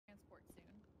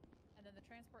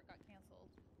transport got canceled,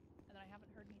 and then I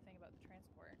haven't heard anything about the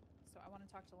transport. So I want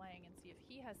to talk to Lang and see if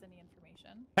he has any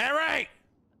information. Harry!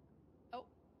 Oh,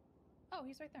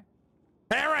 he's right there.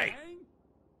 Harry!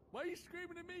 Why are you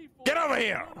screaming at me for? Get over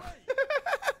here! Oh,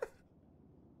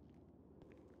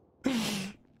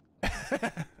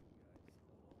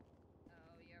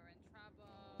 you're in trouble.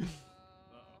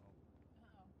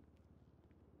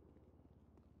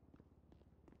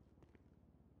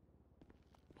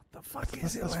 What the fuck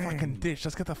is this fucking dish?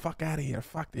 Let's get the fuck out of here.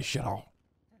 Fuck this shit all.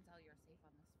 You're safe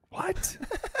on this. What?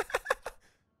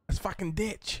 Let's fucking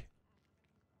ditch.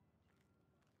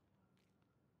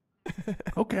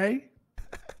 Okay.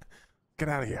 Get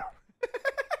out of here.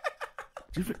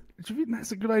 Do you think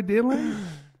that's a good idea, Lang?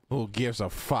 Who gives a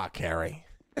fuck, Harry?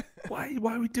 Why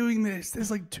are we doing this?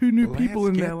 There's like 2 new people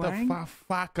in there, Lang.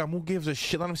 Fuck them. Who gives a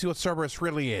shit? Let them see what Cerberus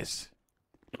really is.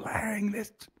 Lang,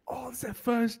 it's their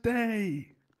first day.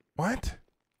 What?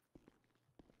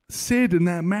 Sid and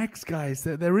that Max guys,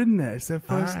 they're in there. It's their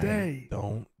first day.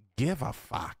 Don't give a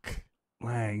fuck.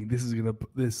 Lang, this is gonna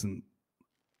put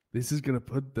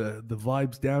the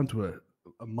vibes down to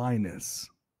a minus.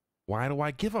 Why do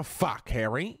I give a fuck,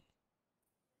 Harry?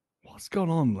 What's going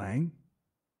on, Lang?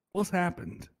 What's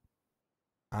happened?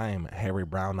 I'm Harry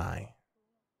Brown Eye.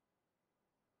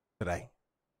 Today.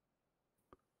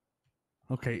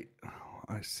 Okay,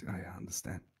 I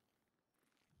understand.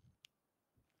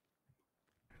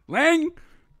 Lang,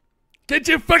 get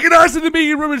your fucking ass in the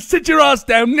meeting room and sit your ass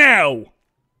down now.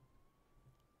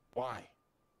 Why?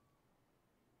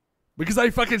 Because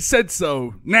I fucking said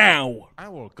so. Now. I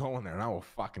will go in there and I will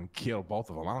fucking kill both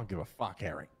of them. I don't give a fuck,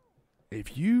 Harry.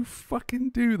 If you fucking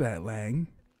do that, Lang,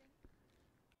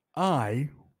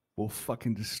 I will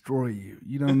fucking destroy you.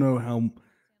 You don't know how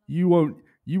you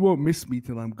won't miss me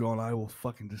till I'm gone. I will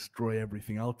fucking destroy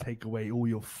everything. I'll take away all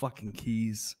your fucking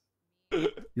keys.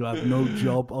 You'll have no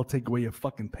job. I'll take away your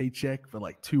fucking paycheck for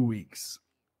like 2 weeks.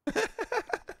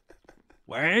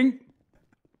 Lang?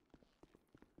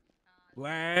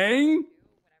 Lang?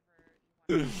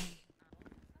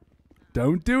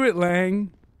 Don't do it,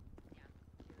 Lang.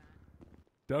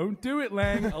 Don't do it,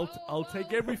 Lang. I'll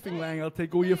take everything, Lang. I'll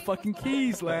take all your fucking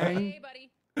keys, Lang. Hey,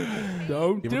 buddy.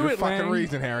 Don't Give do a good it, fucking Lang.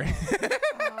 reason, Harry.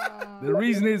 The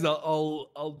reason is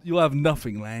you'll have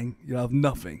nothing, Lang. You'll have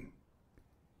nothing.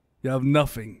 You have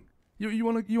nothing. You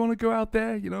wanna go out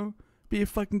there, be a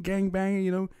fucking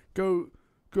gangbanger, go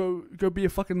be a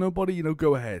fucking nobody,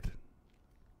 go ahead.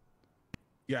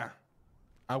 Yeah,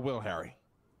 I will, Harry.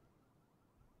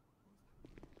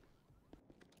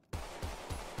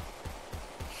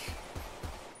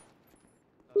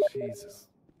 Jesus.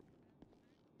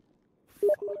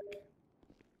 Fuck.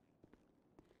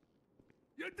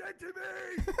 You're dead to me!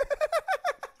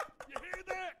 You hear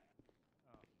that?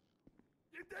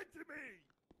 You're dead to me!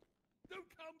 Don't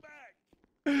come back!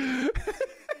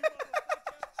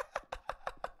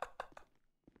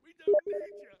 We don't need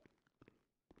you!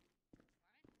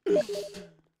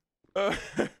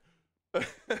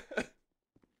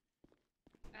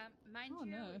 Mind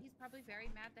you, no. he's probably very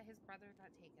mad that his brother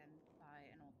got taken by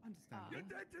an old man. You're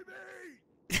dead to me!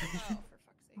 Oh, for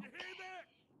fuck's You sake. hear that?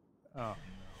 Oh,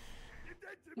 You're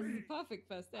dead to This is me! a perfect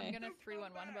first day. I'm gonna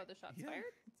 311 about the shots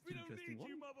fired. We don't need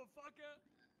you, motherfucker!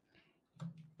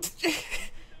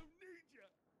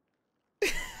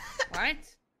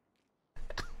 What?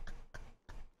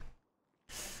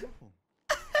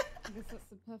 I guess that's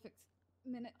the perfect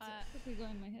minute to quickly go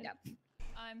in my head. Yep.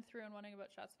 I'm 311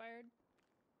 about shots fired.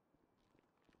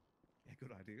 yeah,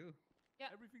 good idea. Yeah.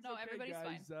 Everything's No, okay, everybody's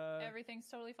guys. fine. Everything's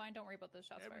totally fine. Don't worry about those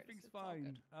shots fired. Everything's It's all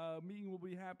fine. good. Meeting will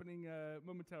be happening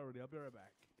momentarily. I'll be right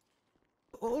back.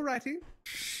 Alrighty.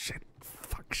 Shit.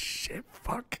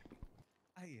 Fuck.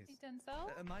 Ah, yes. Hey,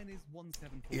 Denzel. Mine is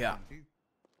 17420. Yeah. You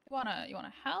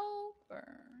wanna help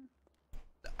or?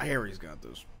 Harry's got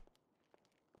this.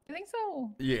 You think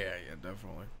so? Yeah,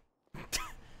 definitely.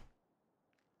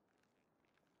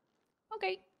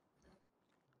 Okay.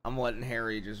 I'm letting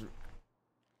Harry just.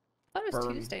 I thought it was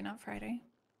Burn. Tuesday, not Friday.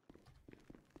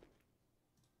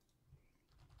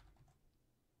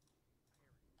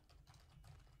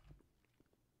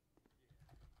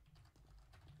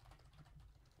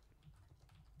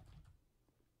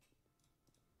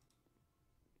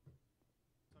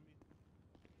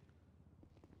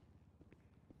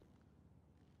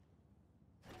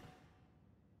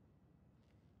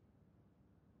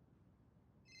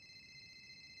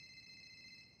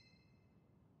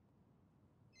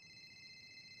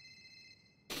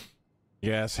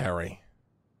 Yes, Harry.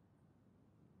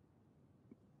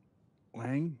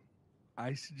 Lang,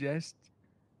 I suggest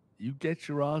you get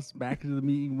your ass back into the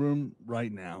meeting room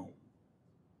right now.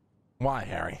 Why,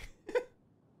 Harry?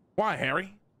 Why,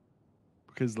 Harry?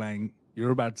 Because, Lang,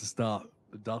 you're about to start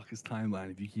the darkest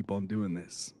timeline if you keep on doing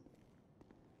this.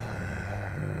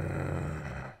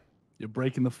 You're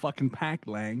breaking the fucking pack,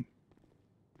 Lang.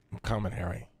 I'm coming,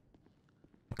 Harry.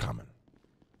 I'm coming.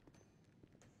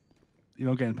 You're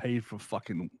not getting paid for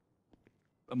fucking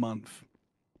a month.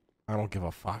 I don't give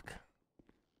a fuck.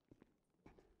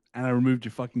 And I removed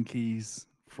your fucking keys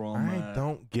from... I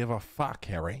don't give a fuck,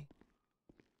 Harry.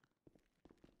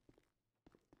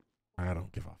 I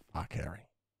don't give a fuck, Harry.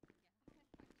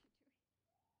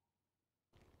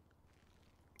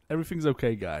 Everything's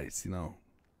okay, guys, you know.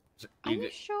 Are you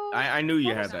sure? I knew you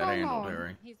What had was that going handled, on?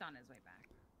 Harry. He's on his way back.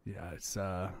 Yeah, it's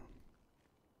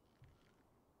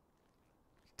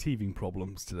teething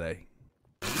problems today.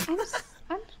 I'm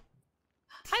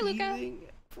Hi, Luca.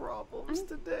 Problems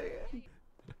today.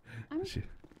 I'm Shit.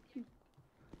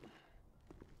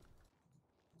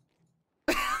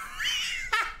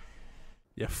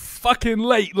 You're fucking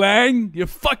late, Lang. You're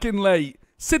fucking late.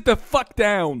 Sit the fuck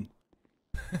down.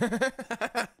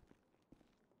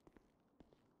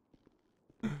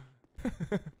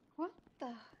 What the?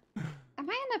 Am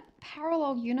I in a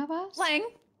parallel universe? Lang.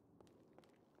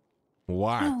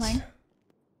 What? Oh, Lang.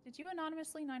 Did you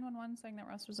anonymously 911 saying that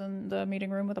Russ was in the meeting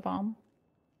room with a bomb?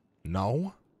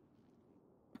 No.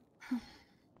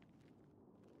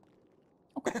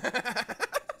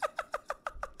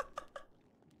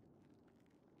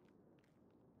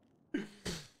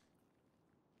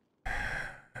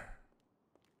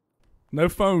 No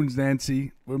phones,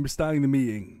 Nancy. We're starting the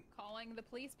meeting. Calling the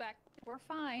police back. We're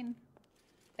fine.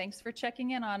 Thanks for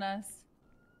checking in on us.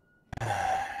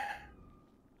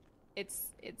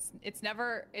 It's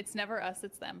never us,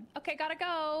 it's them. Okay, gotta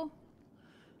go.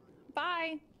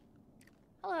 Bye.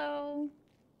 Hello.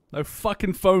 No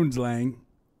fucking phones, Lang.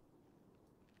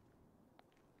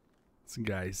 Listen,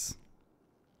 guys.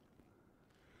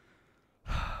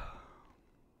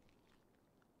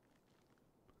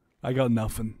 I got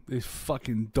nothing. This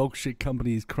fucking dog shit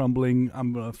company is crumbling.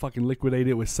 I'm gonna fucking liquidate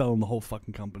it. We're selling the whole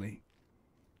fucking company.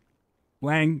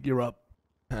 Lang, you're up.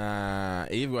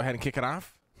 Eve, go ahead and kick it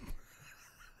off.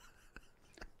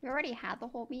 We already had the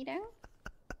whole meeting.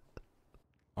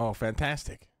 Oh,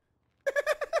 fantastic.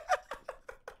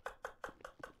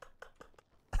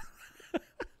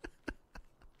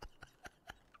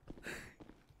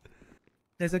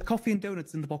 There's a coffee and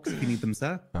donuts in the box if you need them,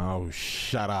 sir. Oh,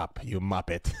 shut up, you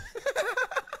muppet.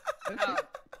 Oh, okay.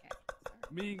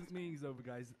 Meeting's over,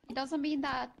 guys. He doesn't mean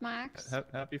that, Max.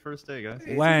 Happy first day, guys.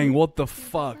 Lang, what the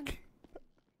fuck?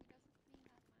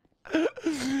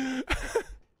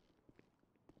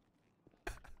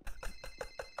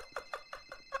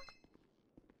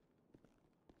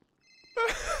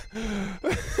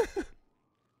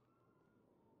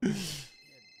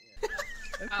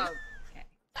 Oh, okay.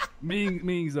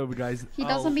 Meeting's over, guys. He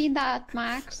doesn't mean that,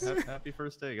 Max. Happy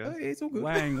first day, guys. It's all good.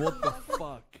 Lang, what the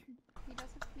fuck? He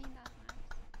doesn't mean that,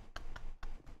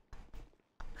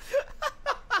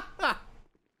 Max.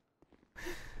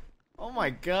 Oh my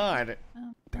god.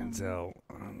 Denzel.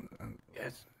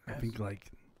 Yes. I think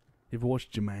like, you ever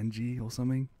watched Jumanji or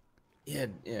something? Yeah,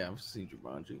 I've seen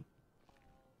Jumanji.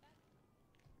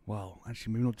 Well,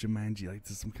 actually, maybe not Jumanji. Like,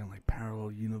 there's some kind of like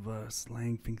parallel universe.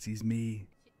 Lang thinks he's me,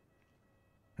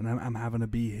 and I'm having to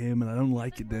be him, and I don't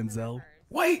like it, Denzel.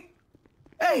 Wait!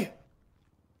 Hey!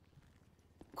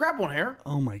 Grab one, Hair.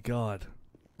 Oh my god.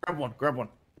 Grab one.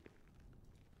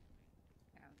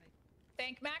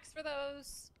 Thank Max for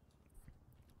those.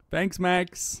 Thanks,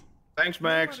 Max. Thanks,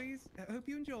 Max. Buddies, I hope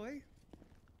you enjoy.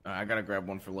 I gotta grab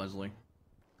one for Leslie.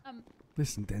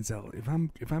 Listen, Denzel. If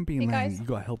I'm being Hey, Lang, guys. you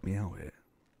gotta help me out here.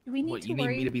 Do we need What, to you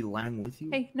worry? need me to be Lang with you?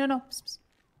 Hey, no. Psst, psst.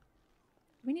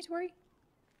 Do we need to worry?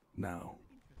 No.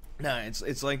 No,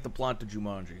 it's like the plot to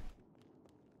Jumanji.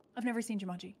 I've never seen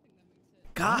Jumanji.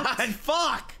 God,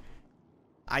 fuck!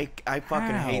 I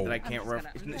fucking hate that I How? can't I'm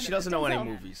ref. just gonna- She doesn't know any Denzel.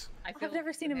 movies. I I've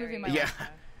never seen a movie in my very, Yeah.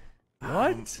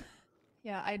 What?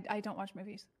 Yeah, I don't watch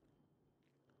movies.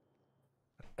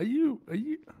 Are you?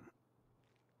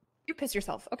 You piss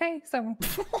yourself, okay? So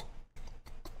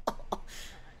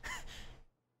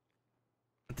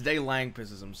Today Lang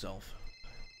pisses himself.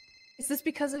 is this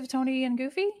because of Tony and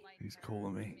Goofy? He's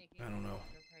calling me. I don't know. Go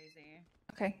crazy.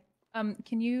 Okay.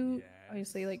 Can you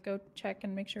obviously like go check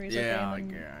and make sure he's Yeah, okay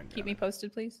and then I keep got me it.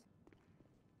 posted, please?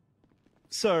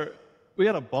 Sir, we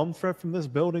got a bomb threat from this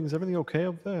building. Is everything okay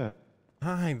up there?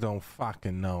 I don't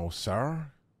fucking know, sir.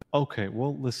 Okay,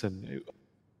 well, listen.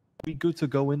 We good to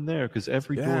go in there because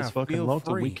every door Yeah, is fucking feel locked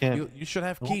and we free. can't. You should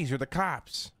have keys. You're the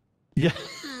cops. Yeah,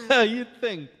 you'd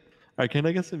think. All right, can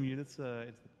I get some units into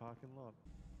the parking lot?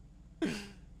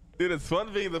 Dude, it's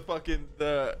fun being the fucking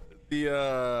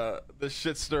the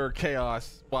shitster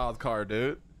chaos wild card,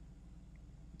 dude.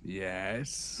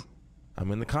 Yes.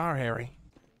 I'm in the car, Harry.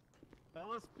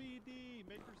 LSPD,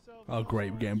 make yourself. Oh,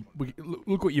 great.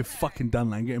 Look what you've fucking done,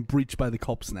 Lang. Getting breached by the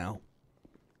cops now.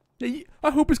 Yeah, I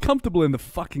hope it's comfortable in the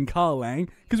fucking car, Lang,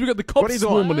 because we got the What are cops you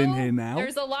doing? swarming in here now.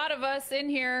 There's a lot of us in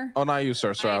here. Oh, not you,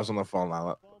 sir. Sorry, I was on the phone.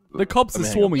 Now. The cops are Let me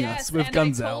hang up. swarming Yes, us with and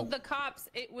guns I out. told the cops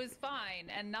it was fine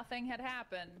and nothing had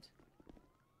happened.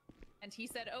 And he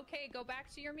said, "Okay, go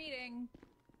back to your meeting."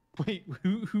 Wait,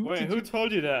 who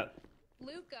told you that?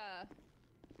 Luca.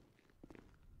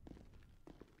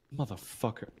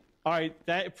 Motherfucker. All right,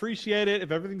 appreciate it.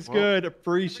 If everything's good,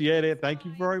 appreciate it. Thank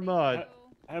you very much.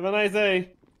 Have a nice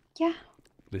day. Yeah.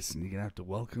 Listen, you're gonna have to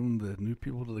welcome the new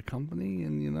people to the company,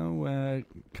 and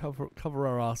cover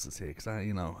our asses here, because I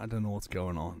don't know what's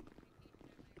going on.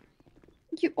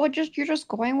 You're just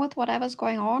going with whatever's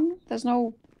going on. There's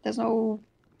no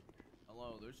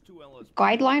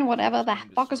guideline, whatever the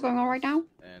fuck is going on right now.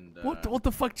 And What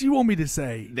the fuck do you want me to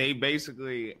say? they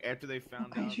basically, after they found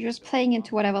Okay, out, so you're just playing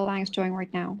into whatever Lang's doing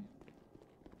right now.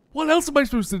 What else am I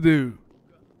supposed to do?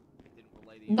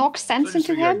 Knock sense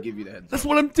into him? give you the heads That's up.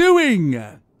 what I'm doing.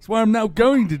 That's what I'm now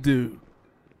going to do.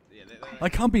 I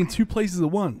can't be in two places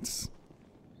at once.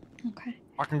 Okay.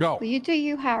 I can go. Well, you do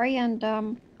you, Harry, and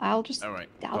I'll just All right,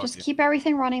 I'll talk just to you. keep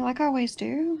everything running like I always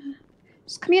do.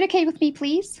 Just communicate with me,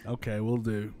 please. Okay, we'll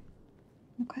do.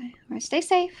 Okay. All right. Stay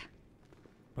safe.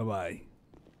 Bye-bye.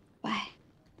 Bye.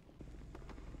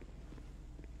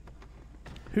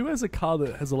 Who has a car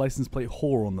that has a license plate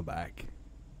whore on the back?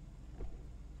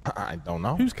 I don't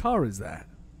know. Whose car is that?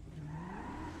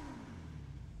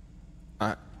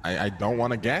 I don't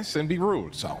want to guess and be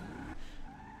rude, so.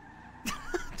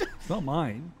 It's not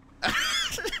mine.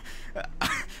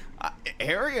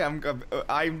 Harry,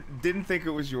 I didn't think it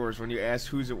was yours when you asked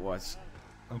whose it was.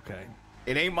 Okay.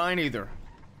 It ain't mine either.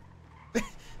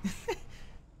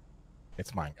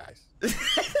 It's mine, guys.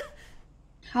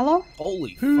 Hello?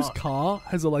 Holy Whose fuck. car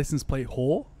has a license plate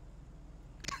whore?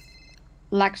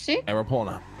 Lexi? And we're pulling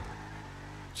up.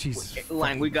 Jesus.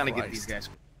 Lang, we gotta fucking get these Christ.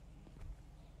 guys.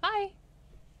 Hi.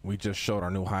 We just showed our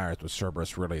new hires what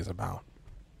Cerberus really is about.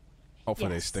 Hopefully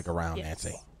they Yes, stick around, yes.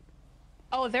 Nancy.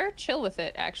 Oh, they're chill with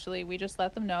it, actually. We just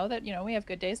let them know that, we have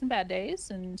good days and bad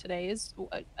days, and today is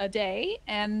a day,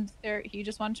 and he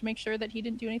just wanted to make sure that he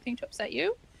didn't do anything to upset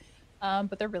you.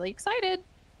 But they're really excited.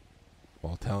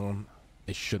 Well, tell them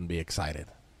they shouldn't be excited.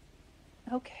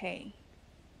 Okay.